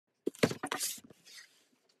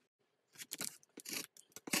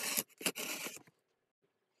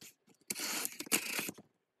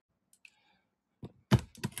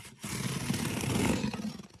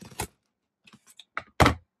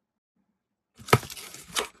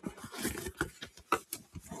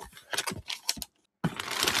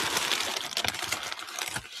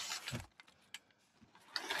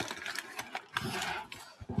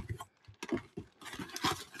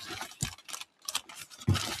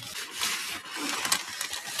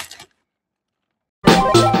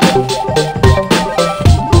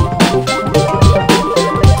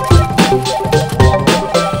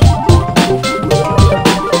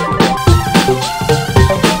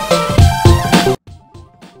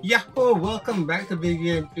Yahoo! Welcome back to Big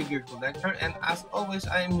Game Figure Collector, and as always,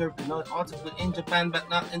 I am your Pinoy otaku in Japan but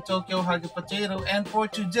not in Tokyo, Hagi Potato, and for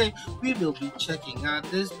today, we will be checking out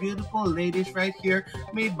this beautiful ladies right here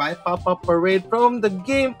made by Pop-Up Parade from the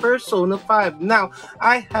game Persona 5. Now,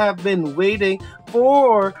 I have been waiting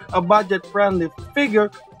for a budget-friendly figure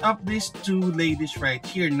of these two ladies right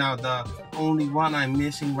here. Now, the only one I'm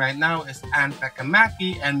missing right now is Anne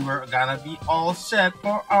Takamaki, and we're gonna be all set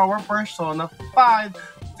for our Persona 5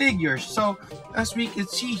 figures. So as we can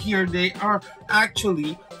see here, they are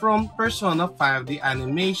actually from Persona 5 the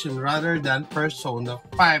animation rather than Persona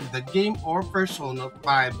 5 the game or Persona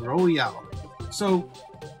 5 Royale. So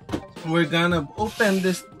we're gonna open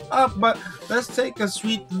this up, but let's take a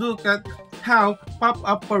sweet look at how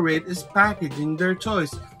Pop-Up Parade is packaging their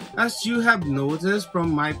toys. As you have noticed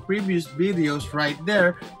from my previous videos right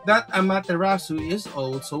there, that Amaterasu is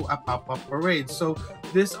also a Pop-Up Parade. So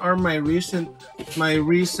these are my recent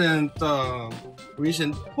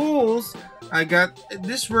pulls. I got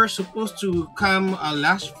these were supposed to come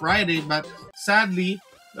last Friday, but sadly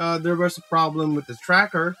there was a problem with the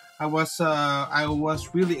tracker. I was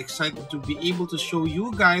really excited to be able to show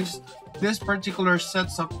you guys this particular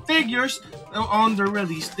sets of figures on the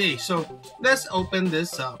release day. So let's open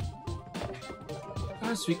this up.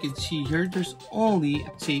 As we can see here, there's only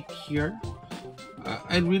a tape here.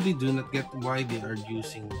 I really do not get why they are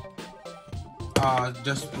using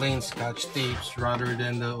just plain scotch tapes rather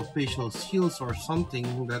than the official seals or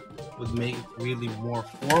something that would make it really more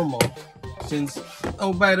formal. Since,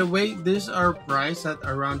 oh, by the way, these are priced at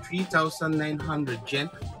around 3,900 yen.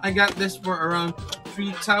 I got this for around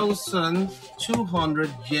 3,200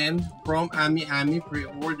 yen from Ami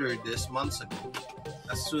pre-order this months ago.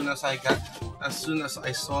 As soon as I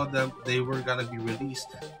saw them, they were gonna be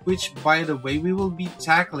released. Which, by the way, we will be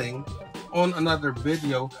tackling on another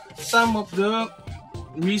video some of the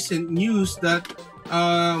recent news that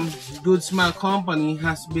Good Smile Company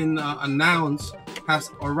has been announced in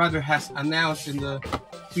the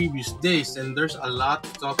previous days, and there's a lot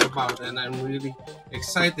to talk about, and I'm really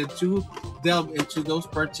excited to delve into those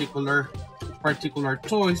particular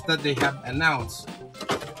toys that they have announced.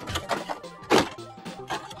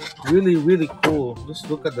 Really cool. Just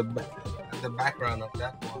look at the background of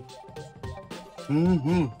that one.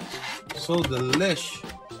 So delish.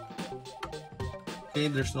 Okay,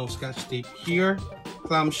 there's no scotch tape here.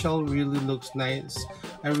 Clamshell really looks nice.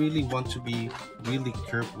 I really want to be really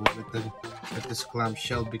careful with this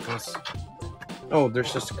clamshell because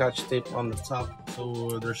there's a scotch tape on the top,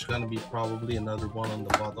 so there's gonna be probably another one on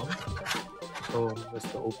the bottom. So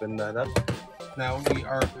let's open that up. Now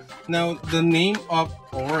the name of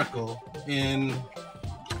Oracle in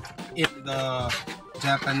the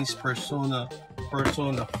Japanese Persona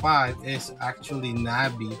 5 is actually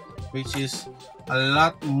Navi, which is a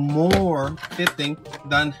lot more fitting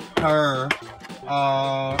than her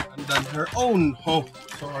own. Oh,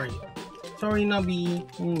 sorry Navi.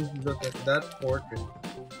 Look at that portrait,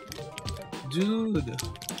 dude.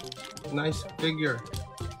 Nice figure.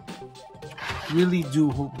 Really do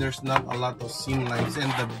hope there's not a lot of seam lines,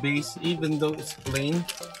 and the base, even though it's plain,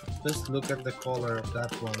 just look at the color of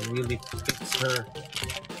that one. Really fits her.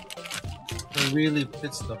 It really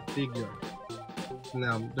fits the figure.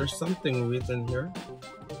 Now there's something written here.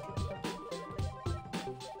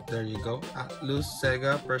 There you go. Atlus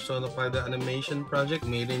Sega Persona 5 the animation project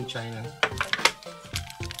made in China.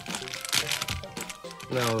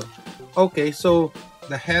 Now, okay, so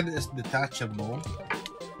the head is detachable.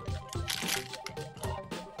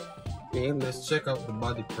 Okay, let's check out the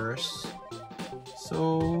body first.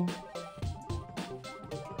 So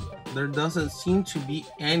there doesn't seem to be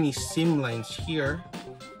any seam lines here.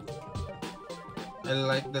 I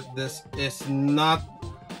like that this is not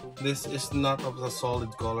of the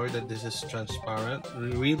solid color, that this is transparent.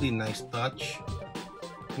 Really nice touch.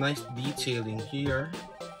 Nice detailing here.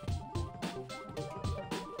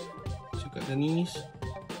 Check out the knees.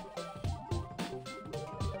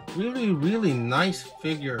 Really nice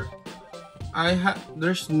figure.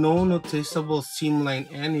 There's no noticeable seam line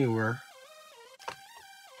anywhere.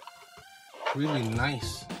 Really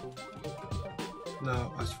nice.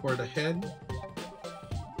 Now as for the head,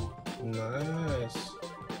 nice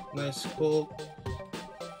sculpt,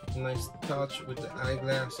 nice touch with the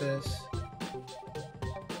eyeglasses.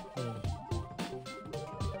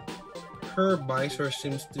 Her visor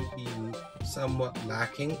seems to be somewhat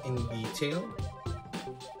lacking in detail,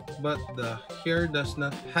 but the hair does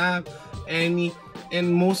not have any,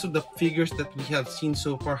 and most of the figures that we have seen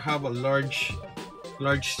so far have a large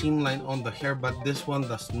seam line on the hair, but this one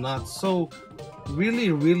does not. So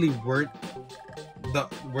really worth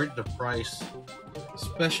worth the price.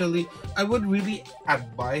 Especially, I would really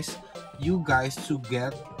advise you guys to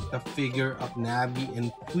get the figure of Navi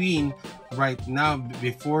and Queen right now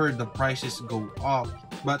before the prices go up.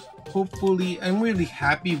 But hopefully, I'm really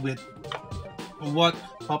happy with what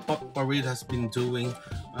Pop-Up Parade has been doing.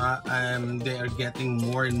 They are getting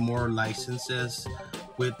more and more licenses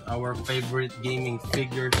with our favorite gaming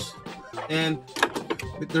figures, and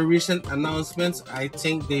with the recent announcements, I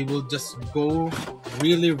think they will just go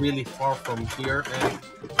really far from here, and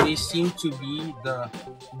they seem to be the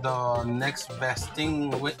next best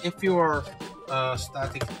thing. If you are a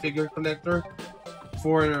static figure collector,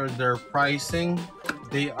 for their pricing,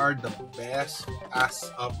 they are the best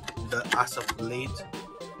as of late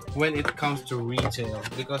when it comes to retail,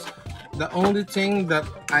 because the only thing that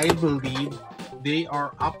I believe they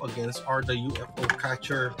are up against are the UFO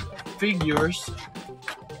catcher figures,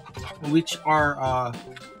 which are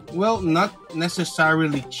well, not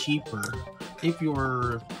necessarily cheaper. If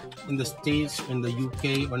you're in the States, in the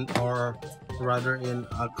UK, or rather in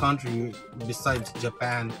a country besides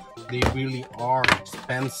Japan, they really are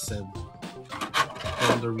expensive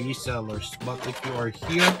from the resellers. But if you are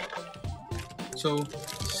here, so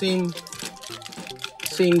same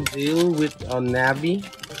deal with Navi,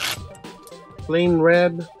 plain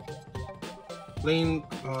red, plain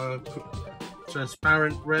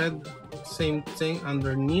transparent red, same thing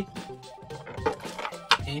underneath.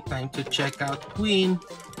 Okay, time to check out Queen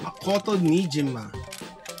Makoto Nijima.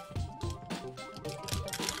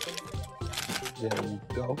 There we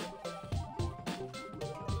go.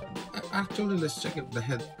 Actually, let's check if the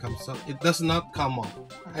head comes up. It does not come off.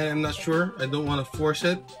 I am not sure. I don't want to force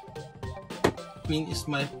it. Queen is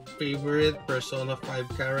my favorite Persona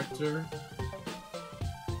 5 character.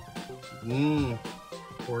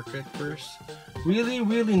 Portrait first.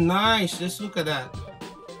 Really nice. Just look at that.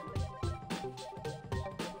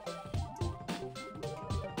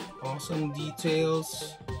 Awesome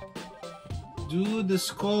details. Dude, the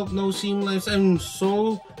sculpt, no seam lines. I'm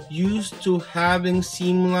so used to having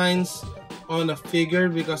seam lines on a figure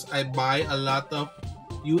because I buy a lot of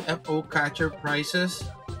UFO catcher prices.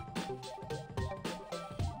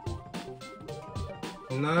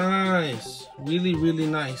 Nice. Really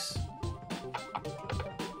nice.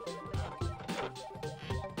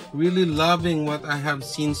 Really loving what I have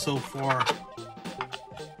seen so far.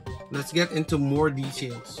 Let's get into more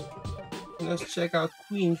details. Let's check out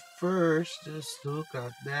Queen first. Just look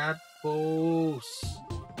at that pose.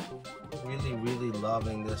 Really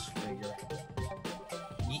loving this figure.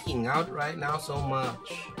 Geeking out right now so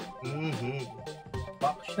much.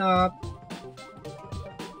 Buckshot.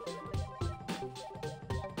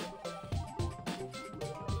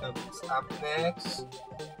 What's up next?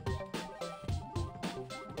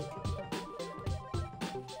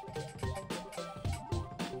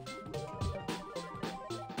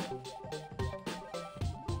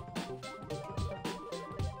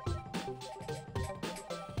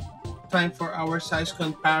 Time for our size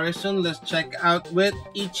comparison. Let's check out with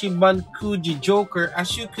Ichiban Kuji Joker.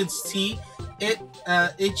 As you could see,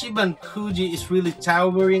 Ichiban Kuji is really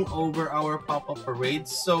towering over our Pop-Up Parade,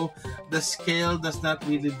 so the scale does not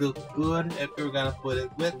really look good if you're gonna put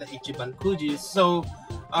it with the Ichiban Kuji. So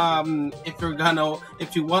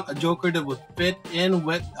if you want a Joker that would fit in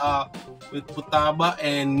with Futaba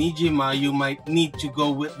and Nijima, you might need to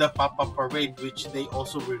go with the Pop-Up Parade, which they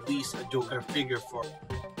also released a Joker figure for.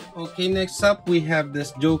 Okay, next up we have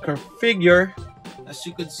this Joker figure. As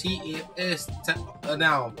you can see, it is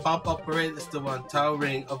now Pop-Up Parade is the one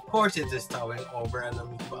towering. Of course, it is towering over an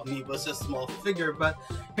Amiibo. Amiibo is a small figure, but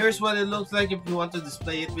here's what it looks like if you want to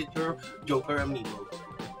display it with your Joker Amiibo.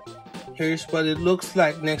 Here's what it looks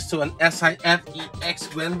like next to an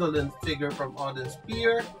SIFEX Gwendolyn figure from Odin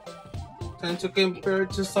Spear. Time to compare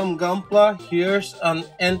it to some Gunpla. Here's an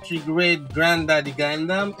entry grade Granddaddy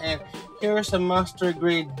Gundam, and here's a master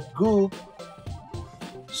grade Goop.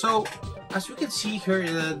 So as you can see here,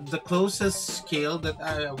 the closest scale that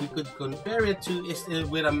we could compare it to is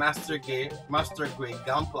with a master grade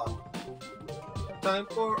Gunpla. Time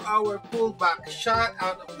for our pullback shot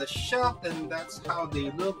out of the shop, and that's how they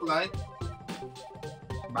look like.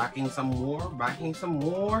 Backing some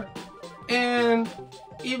more, and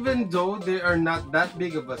even though they are not that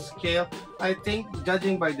big of a scale, I think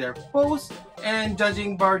judging by their pose and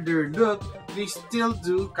judging by their look, they still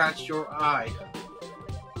do catch your eye.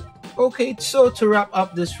 Okay, so to wrap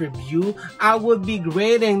up this review, I would be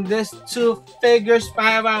grading these two figures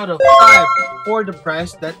 5 out of 5 for the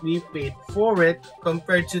price that we paid for it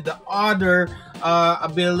compared to the other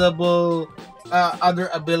available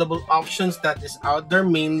options that is out there,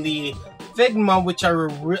 mainly Figma, which are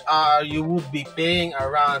you would be paying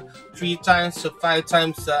around 3 times to 5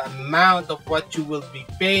 times the amount of what you will be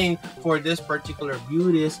paying for this particular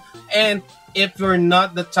beauties. And if you're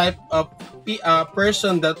not the type of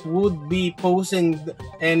person that would be posing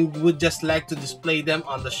and would just like to display them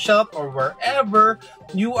on the shop or wherever,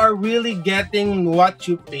 you are really getting what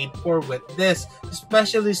you paid for with this,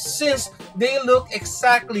 especially since they look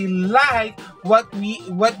exactly like what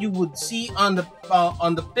you would see on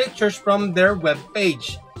the pictures from their web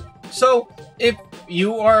page. So if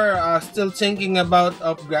you are still thinking about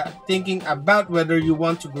whether you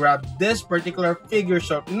want to grab this particular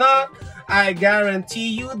figures or not, I guarantee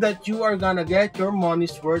you that you are gonna get your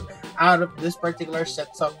money's worth out of this particular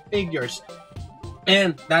sets of figures.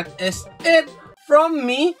 And that is it from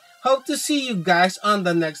me. Hope to see you guys on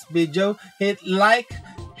the next video. Hit like,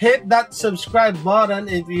 hit that subscribe button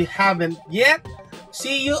if you haven't yet.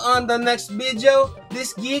 See you on the next video.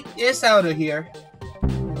 This geek is out of here.